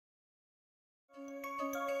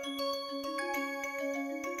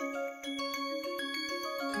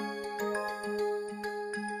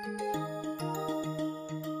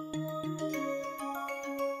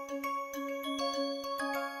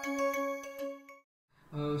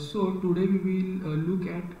So today we will look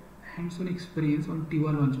at hands-on experience on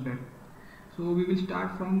Tiva Launchpad. So we will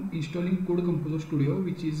start from installing Code Composer Studio,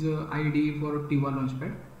 which is IDE for Tiva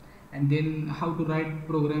Launchpad, and then how to write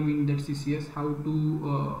program in that CCS, how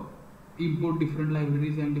to import different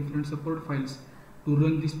libraries and different support files to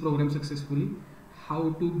run this program successfully,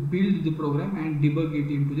 how to build the program and debug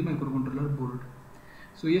it into the microcontroller board.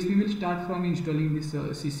 So yes, we will start from installing this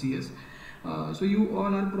CCS. So you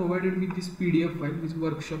all are provided with this PDF file, this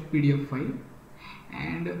workshop PDF file,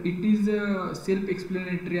 and it is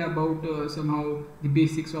self-explanatory about somehow the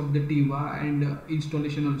basics of the Tiva and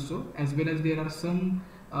installation also, as well as there are some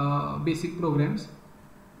basic programs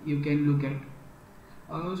you can look at.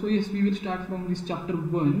 So yes, we will start from this chapter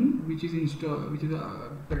 1, which is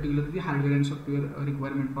particularly the hardware and software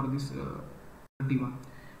requirement for this Tiva.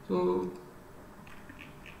 So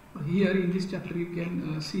here in this chapter you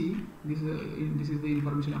can see this is the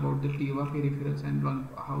information about the Tiva peripherals and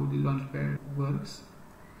how the launchpad works.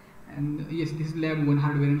 And yes, this is lab 1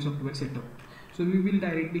 hardware and software setup. So we will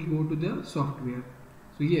directly go to the software.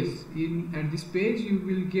 So yes, at this page you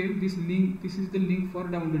will get this link. This is the link for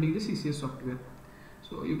downloading the CCS software.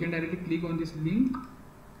 So you can directly click on this link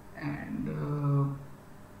and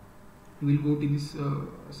you will go to this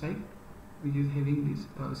site which is having this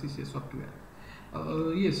CCS software.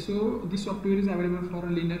 Yes, so this software is available for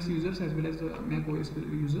Linux users as well as Mac OS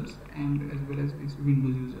users and as well as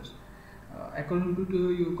Windows users. According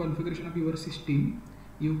to your configuration of your system,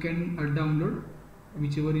 you can download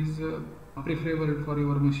whichever is preferable for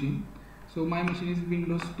your machine. So my machine is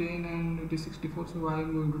Windows 10 and it is 64, so I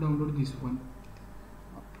am going to download this one.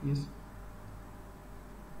 Yes.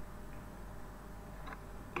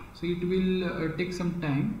 So it will take some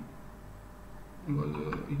time because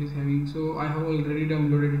it is having, so I have already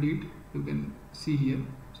downloaded it, you can see here.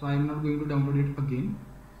 So I am not going to download it again.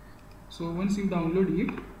 So once you download it,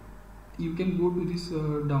 you can go to this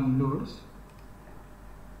downloads,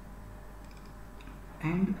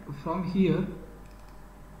 and from here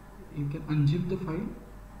you can unzip the file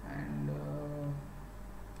and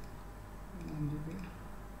unzip it.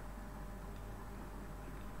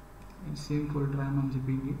 In same folder I am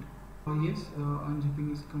unzipping it. Oh yes,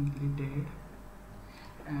 unzipping is completed,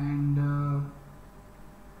 and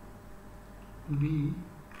we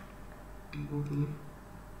go to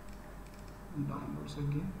the downloads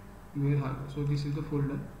again. So this is the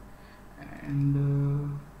folder,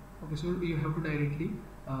 and okay, so you have to directly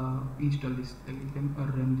install this, like you can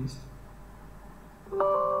run this.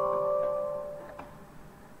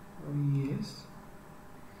 Yes,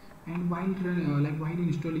 and while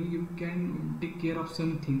installing, you can take care of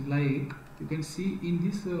some things, like you can see in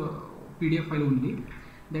this PDF file only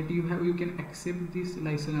that you can accept this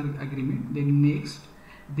license agreement, then next,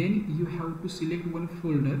 then you have to select one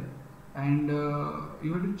folder, and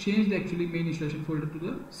you have to change the actually main installation folder to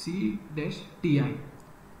the C-TI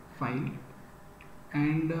file,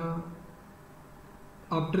 and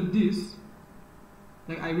after this,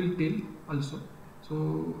 like I will tell also.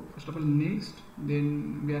 So first of all, next,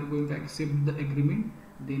 then we are going to accept the agreement,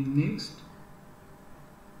 then next,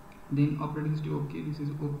 then operating system okay, this is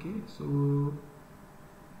okay, so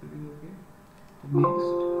it is okay,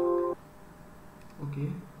 next, okay,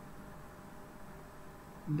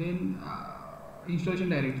 then installation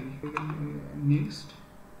directory, next,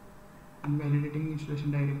 and validating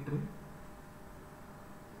installation directory.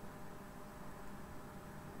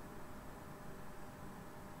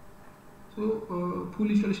 So full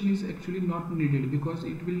installation is actually not needed because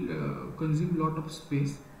it will consume lot of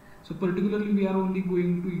space. So particularly we are only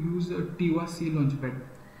going to use a Tiva C Launchpad,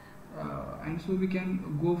 and so we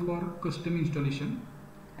can go for custom installation,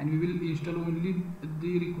 and we will install only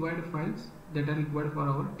the required files that are required for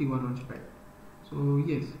our Tiva Launchpad. So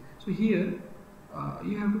yes, so here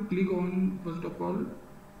you have to click on, first of all,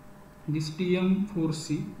 this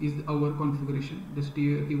TM4C is our configuration, this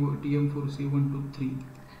TM4C 1, 2, 3.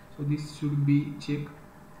 So this should be checked,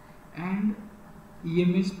 and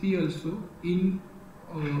EMSP also in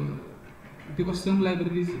because some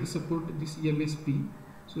libraries support this EMSP,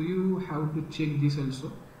 so you have to check this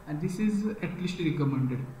also, and this is at least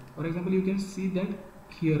recommended. For example, you can see that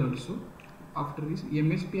here also after this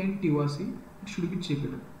EMSP and Tiva C, it should be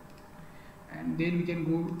checked, and then we can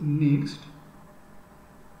go next.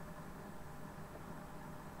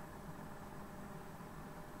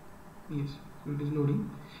 Yes, so it is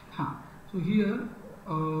loading. So here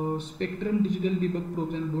Spectrum digital debug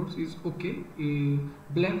probes and boards is okay.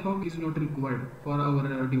 Blackhawk is not required for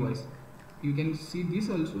our device. You can see this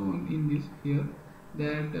also in this here,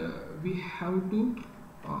 that we have to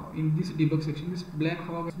in this debug section, this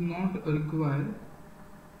Blackhawk is not required.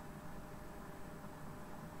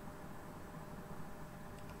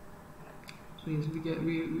 So yes,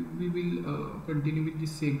 we will continue with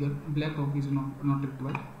this safeguard. Blackhawk is not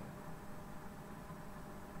required.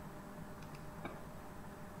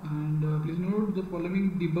 And please note the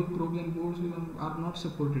following debug probes and boards are not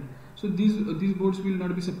supported. So these boards will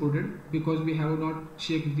not be supported because we have not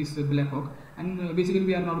checked this Blackhawk, and basically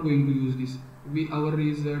we are not going to use this. Our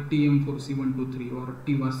is TM4C123 or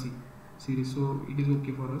TIWA-C series, so it is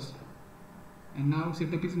okay for us. And now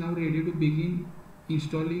setup is now ready to begin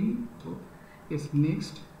installing. So yes,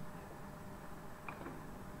 next.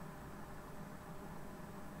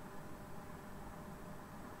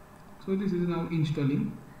 So this is now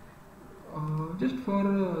installing. Just for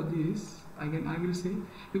this, again I will say,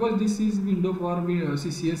 because this is window for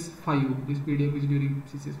CCS 5, this PDF is during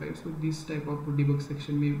CCS 5, so this type of debug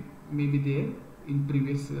section may be there in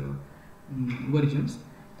previous versions.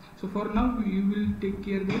 So for now you will take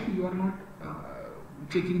care that you are not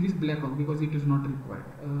checking this Blackhawk because it is not required.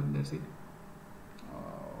 That's it.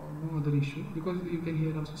 No other issue, because you can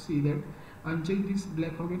here also see that uncheck this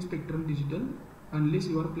Blackhawk and Spectrum digital unless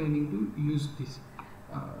you are planning to use this.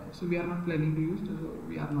 So we are not planning to use, so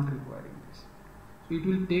we are not requiring this. So it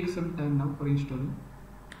will take some time now for installing.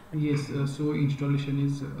 Yes, so installation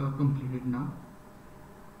is completed now.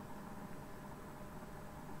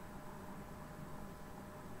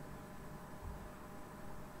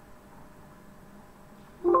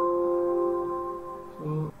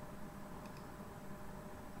 So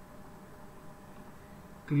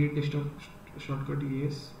create desktop shortcut,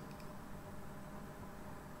 yes.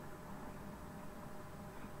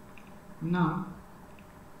 Now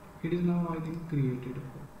it is now I think created.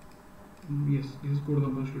 Yes, this is Code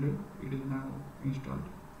Composer Studio. It is now installed.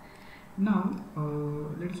 Now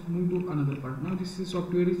let's move to another part. Now this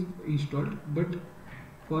software is installed, but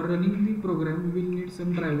for running the program we will need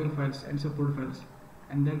some driver files and support files,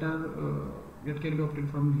 and that can be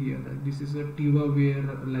obtained from here. This is a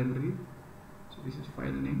TiwaWare library. So this is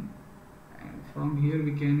file name, and from here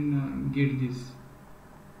we can get this.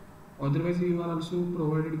 Otherwise you are also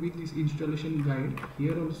provided with this installation guide.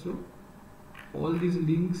 Here also all these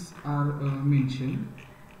links are mentioned,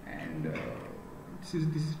 and this is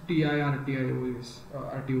TIRTIOS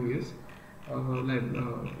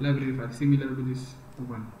library file similar to this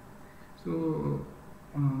one. So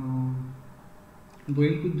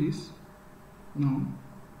going to this now.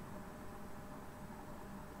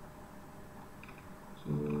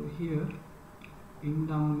 So here in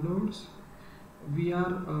downloads we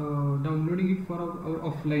are downloading it for our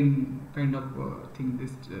offline kind of thing.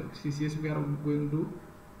 This CCS we are going to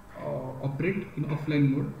operate in offline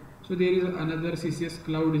mode. So there is another CCS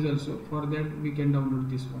cloud is also, for that we can download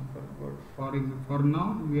this one. For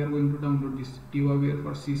now we are going to download this TiwaWare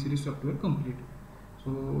for C series software complete. So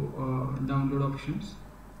download options,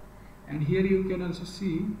 and here you can also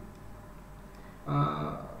see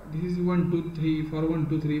this is 123 for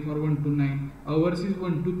 123 for 129. Ours is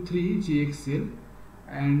 123 GXL,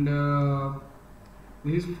 and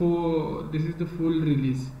this is the full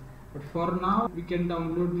release. But for now we can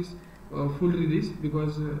download this full release,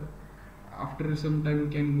 because after some time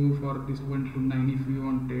we can go for this 129 if we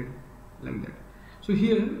wanted, like that. So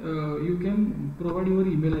here you can provide your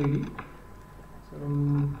email ID. So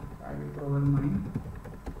I will provide mine.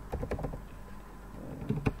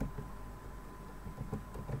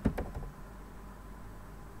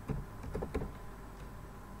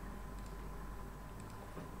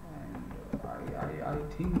 I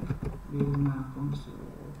think there is my account, so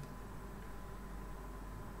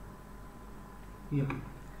yeah.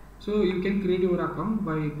 So you can create your account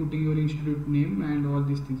by putting your institute name and all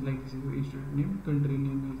these things, like this is your institute name, country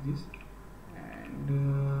name is this, and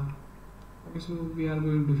okay, so we are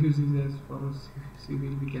going to use this as for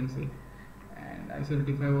civil, we can say, and I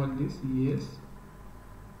certify all this, yes.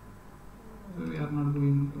 So we are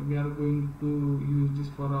going to use this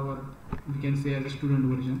for our, we can say, as a student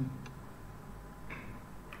version.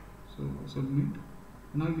 So submit.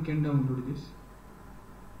 Now we can download this.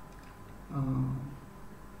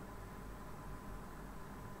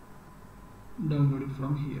 Download it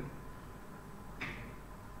from here.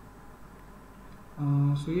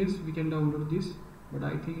 So yes, we can download this, but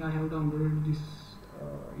I think I have downloaded this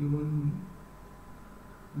even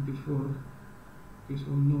before. Okay,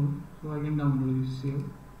 so no, so I can download this, save.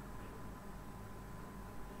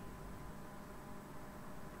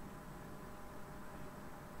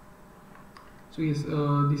 So yes,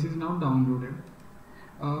 this is now downloaded.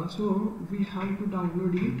 So we have to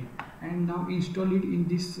download it and now install it in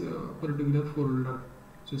this particular folder.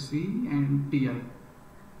 So C and TI.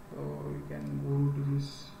 So you can go to this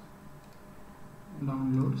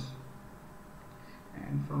downloads,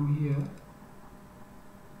 and from here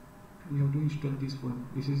you have to install this one.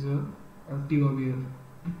 This is a TivaWare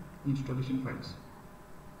installation files.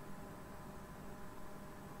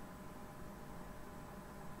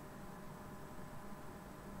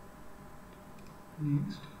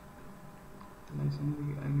 Next, license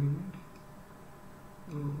agreement.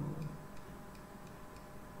 Oh,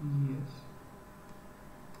 yes.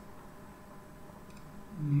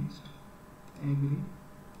 Next, agree.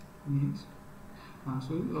 Next.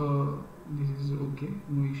 So this is okay,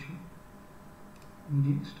 no issue.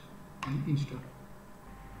 Next, and install.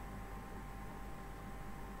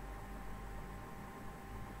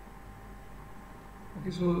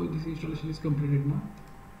 Okay, so this installation is completed now.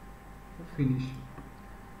 Finish.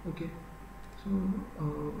 Okay, so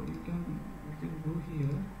you can go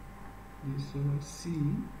here, this C,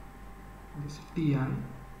 this TI,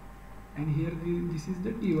 and here this is the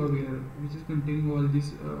TivaWare, which is containing all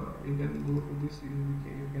this. You can go to this.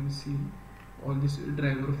 You can see all these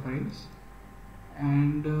driver files,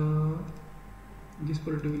 and this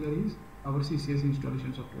particular is our CCS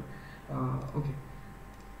installation software. Okay,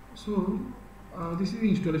 so this is the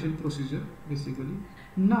installation procedure basically.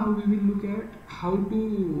 Now we will look at how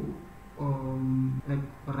to like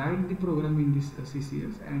write the program in this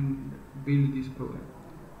CCS and build this program.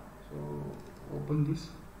 So open this.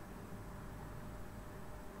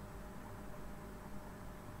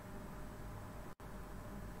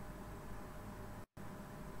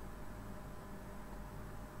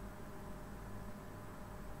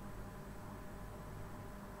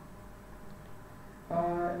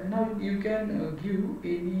 Now you can give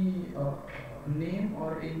any name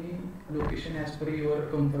or any location as per your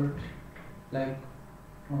comfort. Like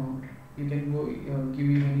you can go give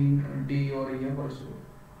any day or year also.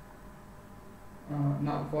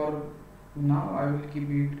 Now for now I will keep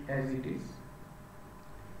it as it is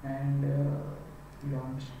and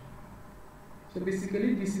launch. So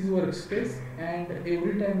basically this is workspace, and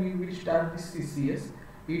every time you will start this CCS,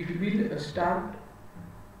 it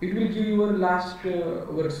will give your last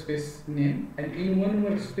workspace name, and in one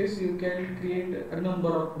workspace you can create a number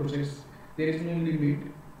of projects. There is no limit.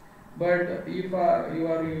 But if you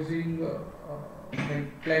are using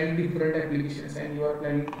like planning different applications and you are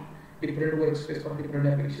planning different workspace for different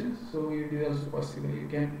applications, so it is also possible. You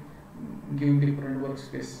can give different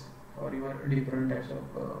workspace for your different types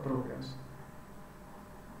of programs.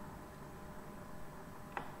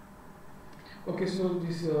 Okay, so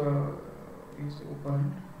this is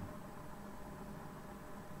opened.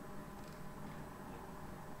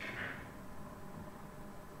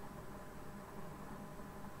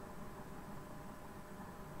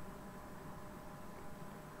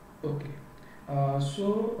 Okay,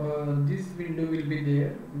 so this window will be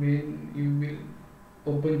there when you will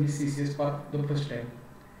open this CCS for the first time.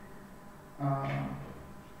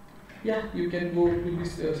 Yeah, you can go to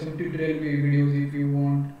this some tutorial videos if you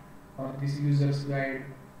want, or this user's guide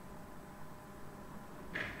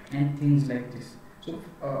and things like this. So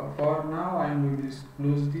for now I am going to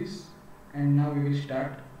close this, and now we will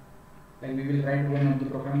start. Like we will write one of the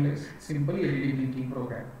program, like simple LED blinking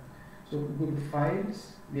program. So go to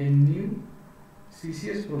files, then new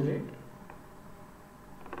CCS project,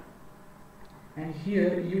 and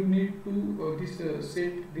here you need to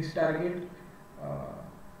set this target.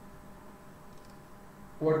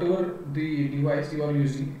 Whatever the device you are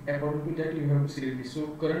using, according to that you have to select this.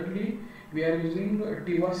 So currently we are using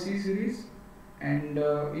Tiva C series, and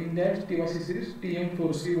in that Tiva C series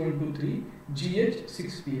TM4C123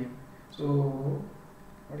 GH6PM. So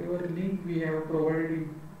whatever link we have provided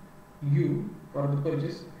you for the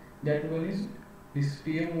purchase, that one is this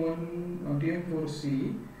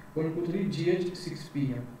TM4C123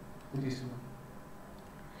 GH6PM. This one,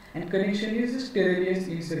 and connection is Sterilius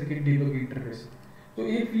in circuit debug interface. So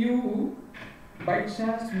if you by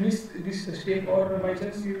chance miss this step, or by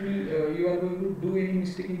chance you are going to do any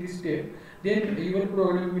mistake in this step, then your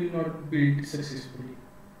program will not build successfully.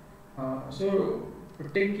 So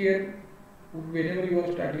take care whenever you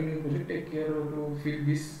are starting a project. Take care to fill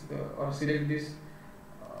this or select this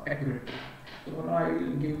accurately. So now I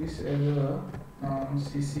will give this as a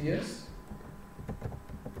CCS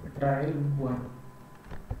trial 1.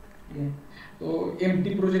 Yeah. So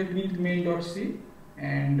empty project with main.c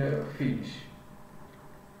and finish.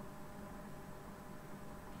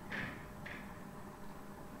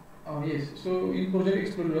 Yes, so in Project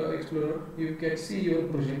Explorer you can see your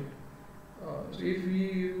project. So if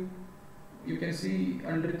you can see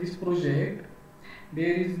under this project,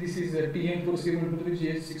 this is a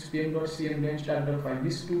tm4723gs6pm.cmd and starter file.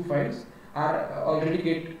 These two files are already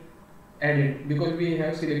get added because we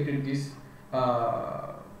have selected this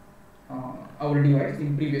our device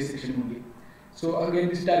in previous section only. So again,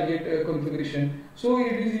 this target configuration. So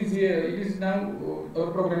it is easier. It is now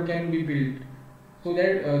our program can be built. So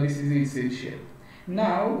that this is essential.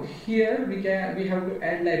 Now here we have to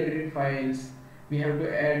add library files. We have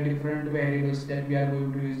to add different variables that we are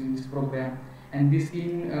going to use in this program. And this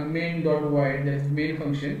in main.void, that is main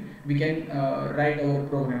function, we can write our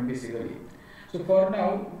program basically. So for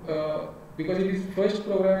now, because it is first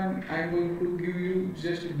program, I am going to give you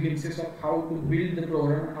just glimpses of how to build the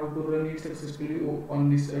program and how to run it successfully on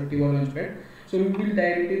this Tiva Launchpad. So we will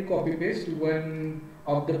directly copy paste one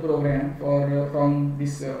of the program from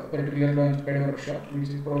this particular Launchpad workshop, which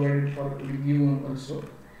is provided for review also.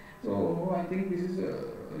 So I think this is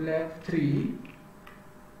lab 3,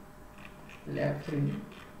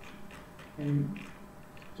 and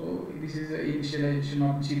so this is the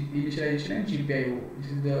initialization and GPIO.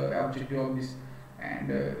 This is the objective of this, and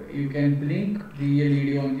you can blink the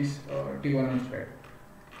LED on this Tiva Launchpad.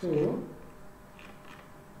 So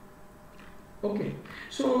okay,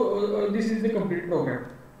 so this is the complete program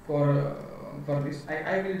for this.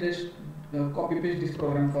 I will just copy paste this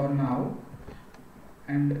program for now,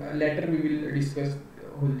 and later we will discuss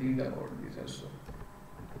whole thing about this also.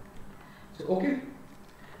 So okay,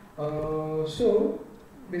 so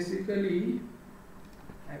basically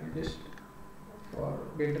I will just, for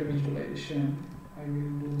better visualization, I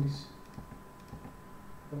will do this.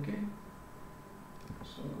 Okay,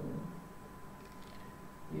 so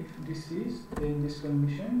if this is, then this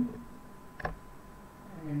condition,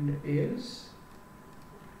 and else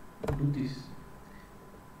do this.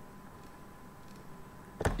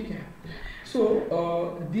 Okay, so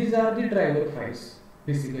these are the driver files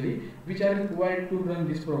basically which are required to run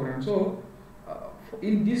this program. So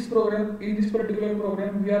in this particular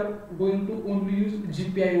program, we are going to only use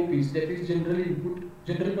GPIO pins, that is general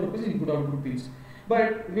purpose input output pins.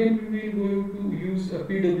 But when we will go to use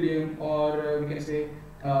PWM or we can say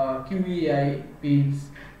QEI pins,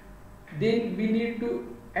 then we need to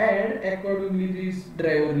add accordingly these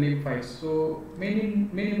driver lib files. So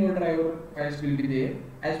many more driver files will be there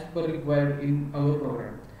as per required in our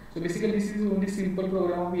program. So basically this is only simple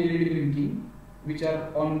program of LED blinking which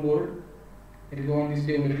are on board. It is on this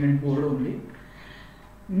development board only.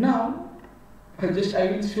 Now I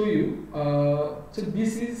will show you. So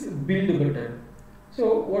this is build button.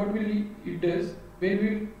 So what will it does, when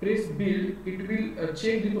we press build, it will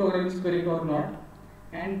check the program is correct or not,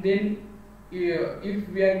 and then if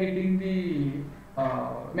we are getting the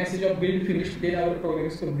message of build finished, then our program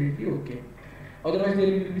is completely okay. Otherwise there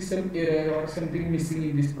will be some error or something missing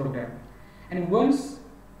in this program. And once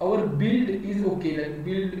our build is okay, like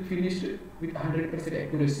build finished with 100%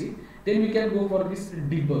 accuracy, then we can go for this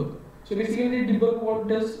debug. So basically debug, what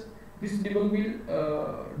does this debug will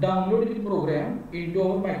download the program into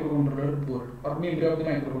our microcontroller board or memory of the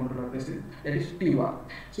microcontroller, that is Tiva.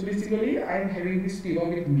 So basically I am having this Tiva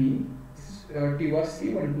with me, Tiva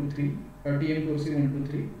C123,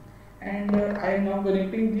 TM4C123, and I am now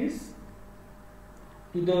connecting this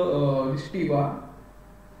to the this Tiva.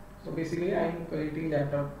 So basically I am connecting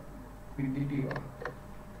laptop with the Tiva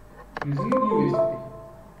using USB.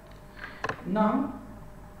 Now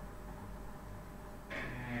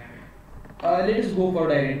let us go for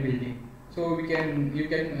direct building. So you can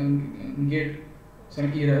get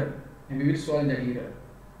some error and we will solve that error.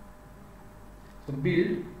 So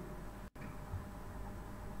build.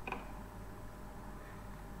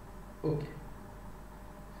 Okay.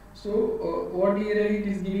 So what error it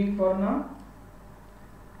is giving for now?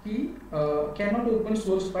 He cannot open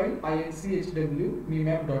source file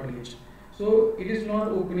inchw So it is not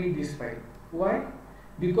opening this file. Why?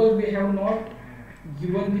 Because we have not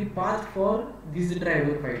given the path for these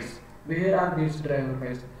driver files. Where are these driver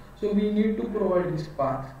files? So we need to provide this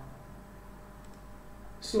path.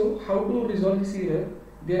 So how to resolve this error?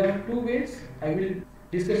 There are two ways. I will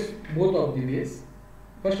discuss both of the ways.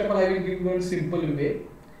 First of all, I will give one simple way.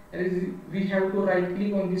 That is, we have to right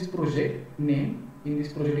click on this project name in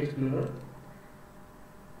this project explorer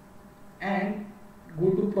and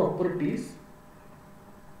go to properties.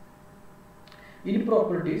 In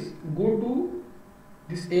properties, go to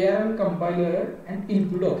this ARM compiler and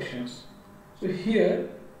include options. So here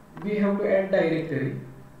we have to add directory,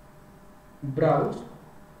 browse.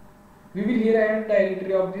 We will here add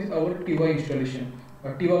directory of this our Tiva installation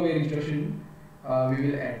or TivaWare installation. We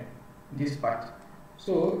will add this path.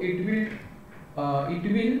 So it will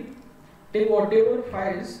take whatever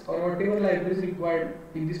files or whatever libraries required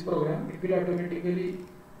in this program, it will automatically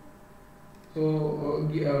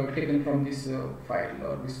taken from this file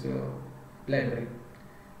or this library.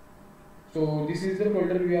 So this is the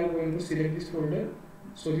folder we are going to select this folder.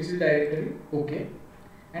 So this is directory, okay.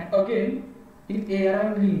 And again in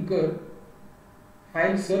ARM linker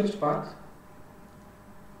file search path,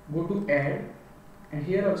 go to add, and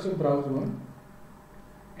here also browse one,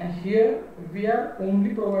 and here we are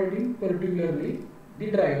only providing particularly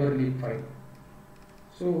the driver lib file.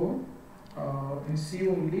 So in C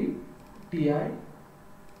only T1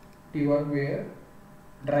 where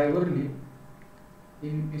driver lib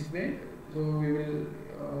in this way. So we will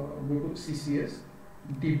go to CCS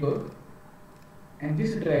debug and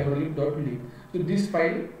this driver lib.lib. So this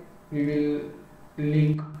file we will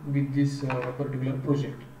link with this particular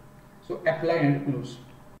project. So apply and close.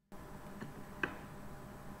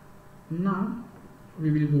 Now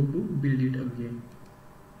we will go to build it again.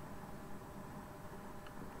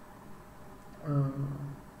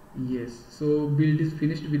 Yes, so build is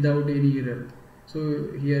finished without any error. So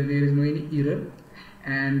here there is no any error,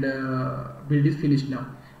 and build is finished now.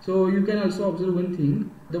 So you can also observe one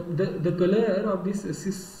thing, the color of this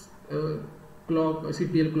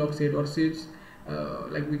CPL clock set or sets,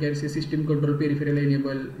 like we can say system control peripheral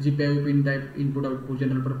enable, GPIO pin type input output,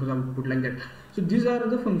 general purpose output, like that. So these are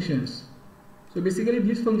the functions. So basically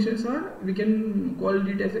these functions are, we can call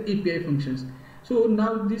it as API functions. So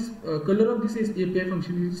now this color of this API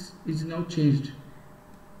function is now changed.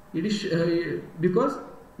 It is because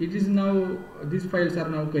it is now, these files are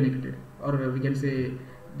now connected, or we can say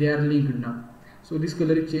they are linked now. So this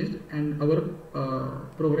color is changed and our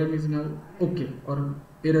program is now okay or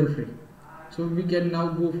error free. So we can now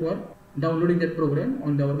go for downloading that program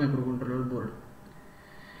on our microcontroller board.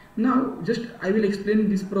 Now just I will explain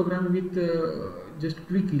this program with just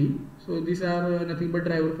quickly. So these are nothing but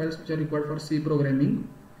driver files which are required for C programming.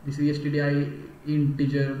 This is stdi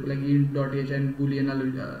integer like int.h and boolean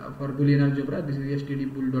for boolean algebra. This is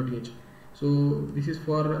stdbool.h. So this is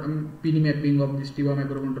for pin mapping of this TIVA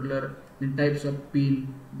microcontroller, then types of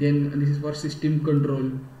pin, then this is for system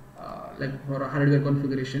control, like for hardware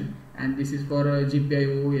configuration, and this is for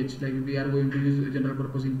GPIO, like we are going to use general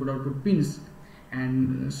purpose input output pins,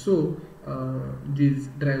 and so this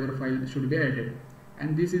driver file should be added.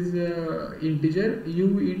 And this is integer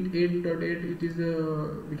uint 8.8. It is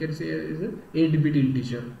we can say is a 8-bit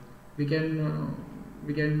integer. We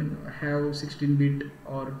can have 16-bit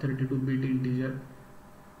or 32-bit integer.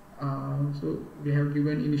 So we have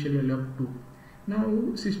given initial value of 2.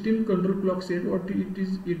 Now system control clock set, what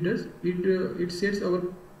it sets our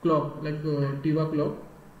clock like TIVA clock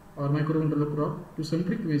or microcontroller clock to some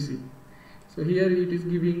frequency. So here it is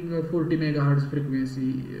giving 40 megahertz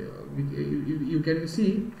frequency. You can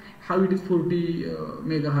see how it is 40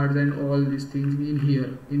 megahertz and all these things in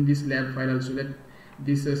here in this lab file also, that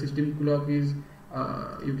this system clock is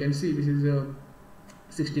you can see this is a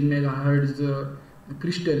 16 megahertz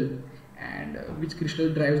crystal, and which crystal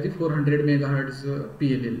drives the 400 megahertz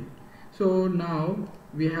PLL. So now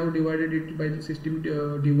we have divided it by the system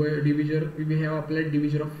divisor. We have applied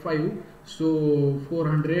divisor of 5. So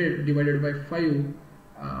 400 divided by 5,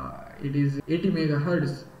 it is 80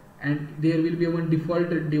 megahertz, and there will be one default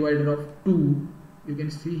divider of 2. You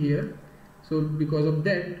can see here. So because of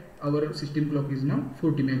that, our system clock is now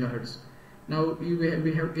 40 megahertz. Now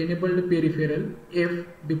we have enabled peripheral F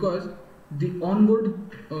because the onboard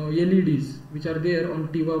LEDs which are there on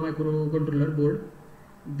TIVA microcontroller board,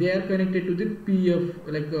 they are connected to the PF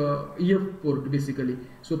like EF port basically.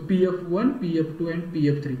 So PF1, PF2 and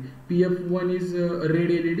PF3. PF1 is red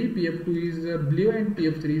LED, PF2 is blue, and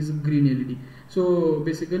PF3 is green LED. So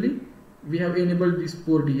basically we have enabled this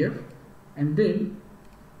port EF, and then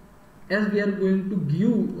as we are going to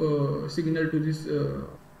give signal to this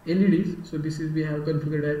LEDs, so this is we have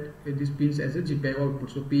configured at these pins as a GPIO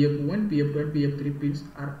output. So PF1, PF2 and PF3 pins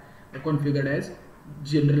are configured as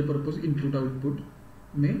general purpose input output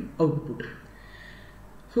output.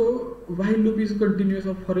 So while loop is continuous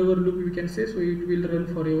or forever loop we can say, so it will run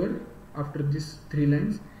forever after these 3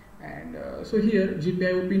 lines. And so here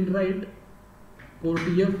GPIO pin right, port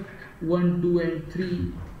EF 1, 2 and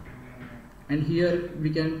 3, and here we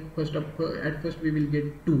can at first we will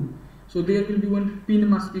get 2. So there will be one pin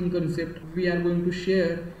masking concept. We are going to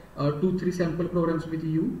share 2-3 sample programs with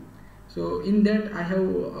you. So in that I have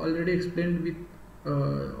already explained with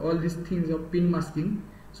all these things of pin masking.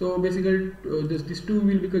 So basically this 2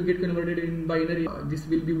 will get converted in binary. This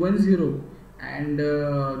will be 1 0, and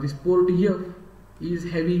this port EF is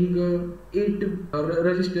having 8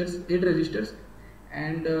 registers,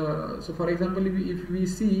 and so for example if we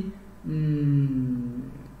see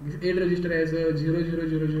this 8 register as a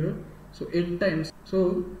 0000, so 8 times,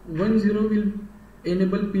 so 10 will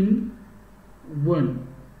enable pin 1.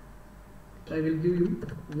 I will give you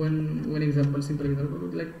one example, simple example.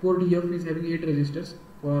 Like port F is having 8 registers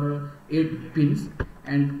for 8 pins,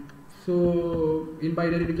 and so in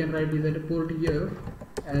binary we can write this at port F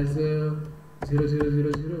as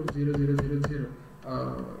 00000000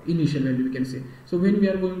 initial value, we can say. So when we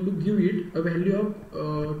are going to give it a value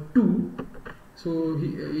of 2, so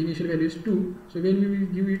initial value is 2, so when we will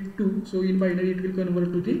give it 2, so in binary it will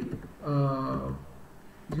convert to the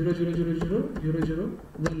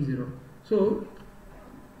 00000010. So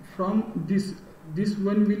from this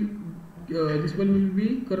one will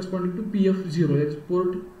be corresponding to PF0, that's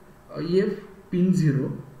port EF pin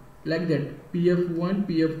 0, like that, PF1,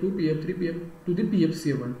 PF2, PF3, PF to the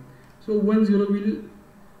PF7. So 10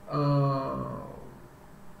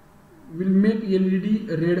 will make LED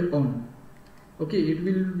red on. Okay, it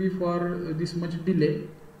will be for this much delay.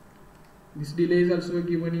 This delay is also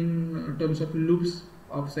given in terms of loops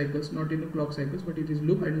of cycles, not in the clock cycles, but it is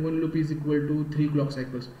loop, and one loop is equal to 3 clock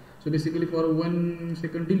cycles. So basically for 1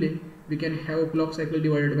 second delay we can have a clock cycle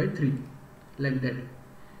divided by 3, like that.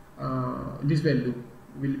 This value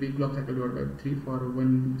will be clock cycle divided by 3 for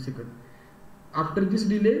 1 second. After this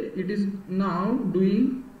delay, it is now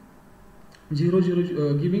doing 0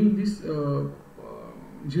 0, giving this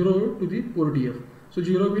 0 to the port EF. So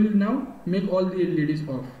 0 will now make all the LEDs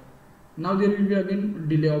off. Now there will be again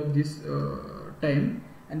delay of this time,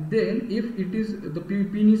 and then if it is the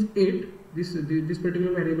pin is 8, this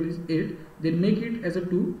particular variable is 8, then make it as a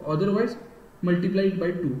 2, otherwise multiply it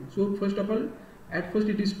by 2. So first of all, at first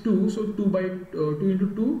it is 2, so 2 into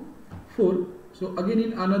 2, 4. So again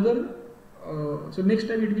in another, so next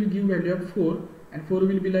time it will give value of 4, and 4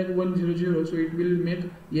 will be like 100, so it will make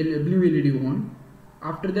blue LED on.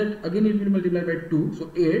 After that again it will multiply by 2, so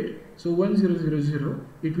 8, so 1000,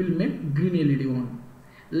 it will make green LED on.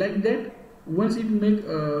 Like that, once it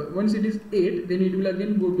is 8, then it will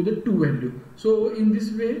again go to the 2 value. So in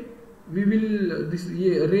this way we will, this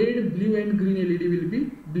red, blue and green LED will be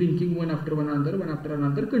blinking one after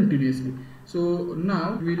another continuously. So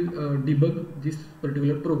now we will debug this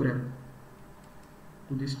particular program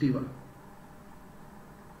to this TIVA.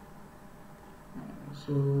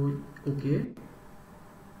 So okay,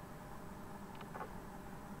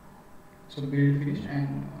 so the build finished,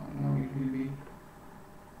 and now it will be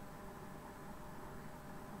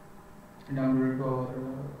downloaded to our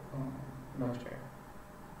launchpad.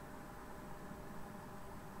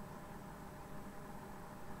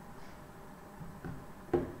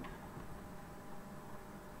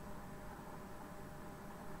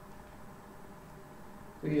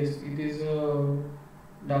 So yes, it is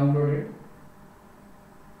downloaded.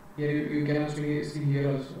 Here you can actually see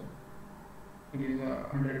here also it is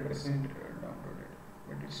 100% downloaded,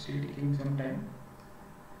 but it's still taking some time.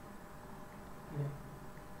 Yeah.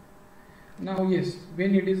 Now yes,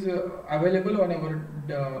 when it is available on our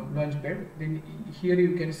launchpad, then here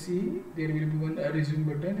you can see there will be one resume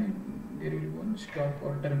button and there will be one stop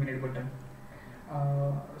or terminate button.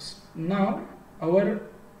 Now our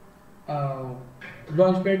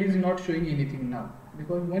launchpad is not showing anything now,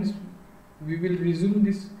 because once we will resume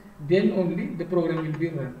this, then only the program will be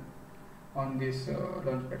run on this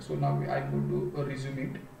launchpad. So now I go to resume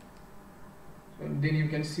it. So then you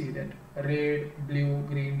can see that red, blue,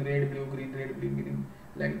 green, red, blue, green, red, blue, green,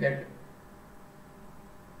 like that.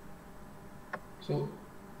 So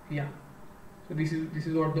yeah, so this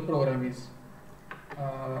is what the program is.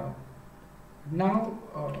 Now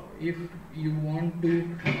if you want to,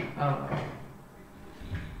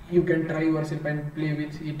 you can try yourself and play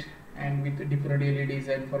with it, and with different LEDs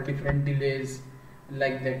and for different delays,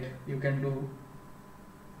 like that you can do.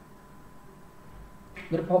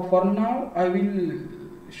 But for now I will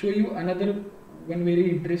show you another one very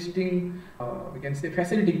interesting we can say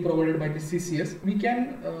facility provided by the CCS. We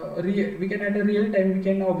can at a real time we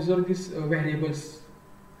can observe these variables,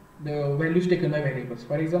 the values taken by variables.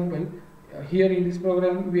 For example, here in this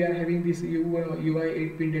program we are having this UI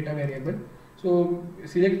 8 pin data variable. So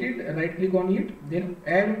select it, right click on it, then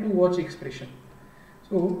add to watch expression.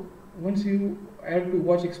 So once you add to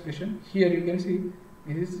watch expression, here you can see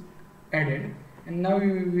this is added, and now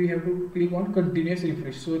we have to click on continuous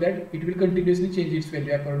refresh, so that it will continuously change its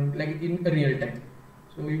value according, like in real time.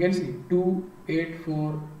 So you can see 2, 8,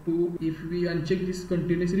 4, 2. If we uncheck this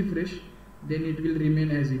continuous refresh, then it will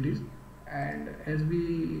remain as it is, and as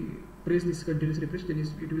we press this continuous refresh, then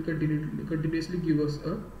it will continuously give us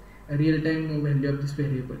a real-time value of this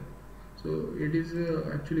variable. So it is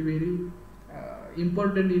actually very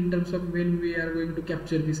important in terms of when we are going to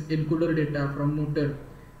capture this encoder data from motor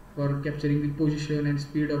for capturing the position and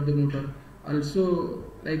speed of the motor. Also,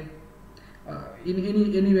 like in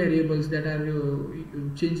any variables that are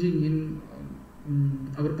changing in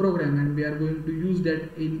our program, and we are going to use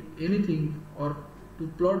that in anything or to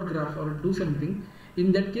plot graphs or do something.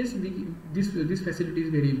 In that case, this facility is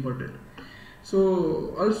very important.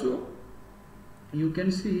 So also you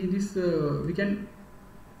can see this, we can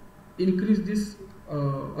increase this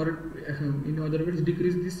or in other words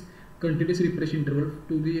decrease this continuous refresh interval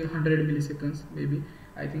to the 100 milliseconds. Maybe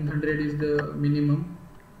I think 100 is the minimum.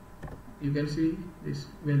 You can see this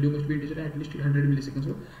value must be integer at least 100 milliseconds.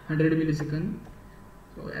 So 100 milliseconds.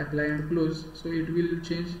 So apply and close. So it will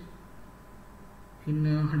change in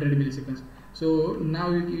 100 milliseconds. So now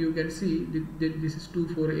you can see that this is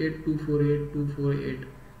 248, 248, 248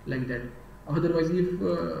 like that. Otherwise, if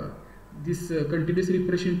this continuous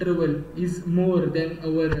refresh interval is more than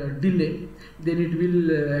our delay, then it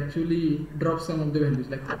will actually drop some of the values.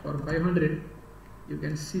 Like for 500, you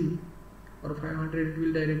can see for 500 it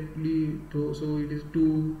will directly to, so it is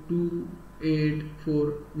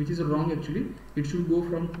 2284, which is wrong actually. It should go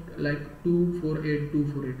from like 248,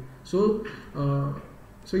 248. So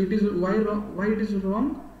so it is why it is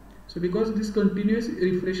wrong? So because this continuous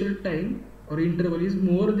refresh time or interval is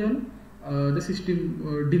more than the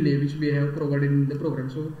system delay which we have provided in the program.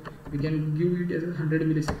 So we can give it as 100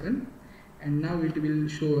 millisecond, and now it will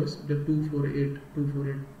show us the 248,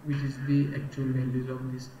 248, which is the actual values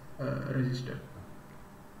of this register.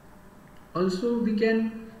 Also we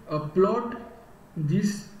can plot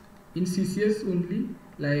this in CCS only,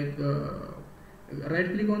 like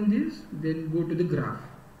right click on this, then go to the graph,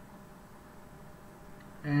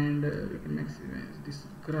 and we can maximize this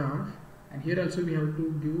graph. And here also we have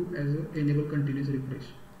to give as a enable continuous refresh.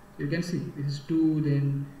 So you can see this is 2,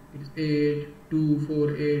 then it is 8, 2,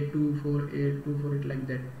 4, 8, 2, 4, 8, 2, 4, 8 like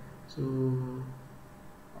that. So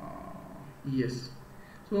yes.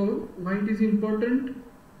 So why it is important?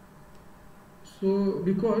 So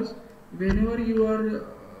because whenever you are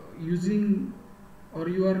using or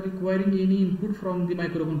you are requiring any input from the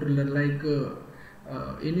microcontroller, like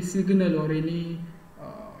any signal or any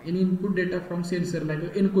input data from sensor like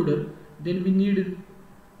an encoder, then we need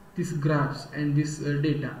these graphs and this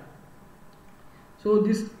data. So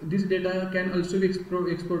this data can also be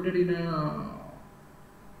exported in a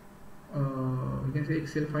you can say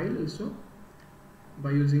Excel file also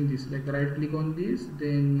by using this, like right click on this,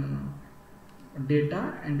 then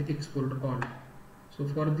data and export all. So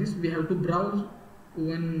for this we have to browse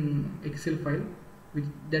one Excel file which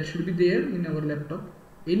that should be there in our laptop.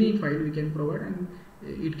 Any file we can provide, and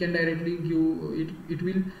it can directly give it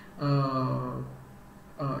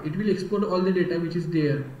will export all the data which is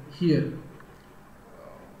there here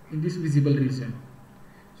in this visible region.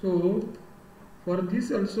 So for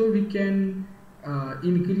this also we can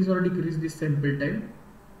increase or decrease this sample time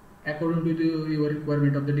according to your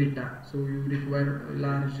requirement of the data. So you require a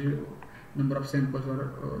large number of samples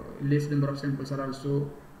or less number of samples are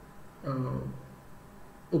also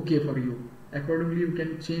okay for you. Accordingly you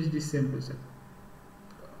can change this sample set.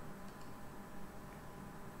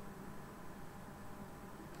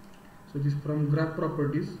 So this from graph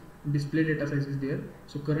properties, display data size is there.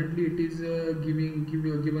 So currently it is giving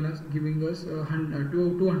us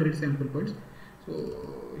 200 sample points. So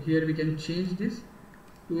here we can change this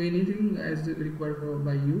to anything as required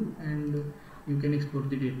by you, and you can export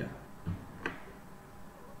the data.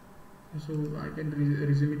 So I can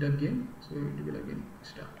resume it again. So it will again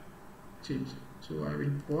start change. So I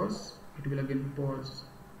will pause. It will again pause.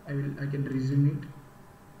 I can resume it.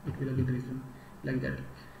 It will again resume like that.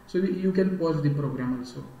 So you can pause the program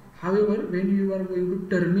also. However, when you are going to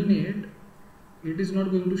terminate, it is not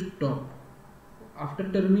going to stop. After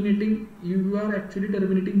terminating, you are actually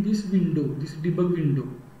terminating this window, this debug window,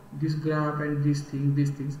 this graph and these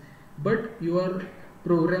things. But your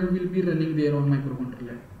program will be running there on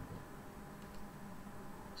microcontroller.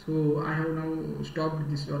 So I have now stopped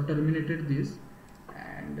this or terminated this,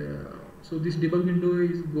 and so this debug window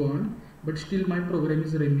is gone, but still my program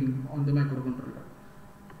is running on the microcontroller.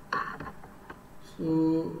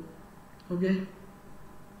 So okay.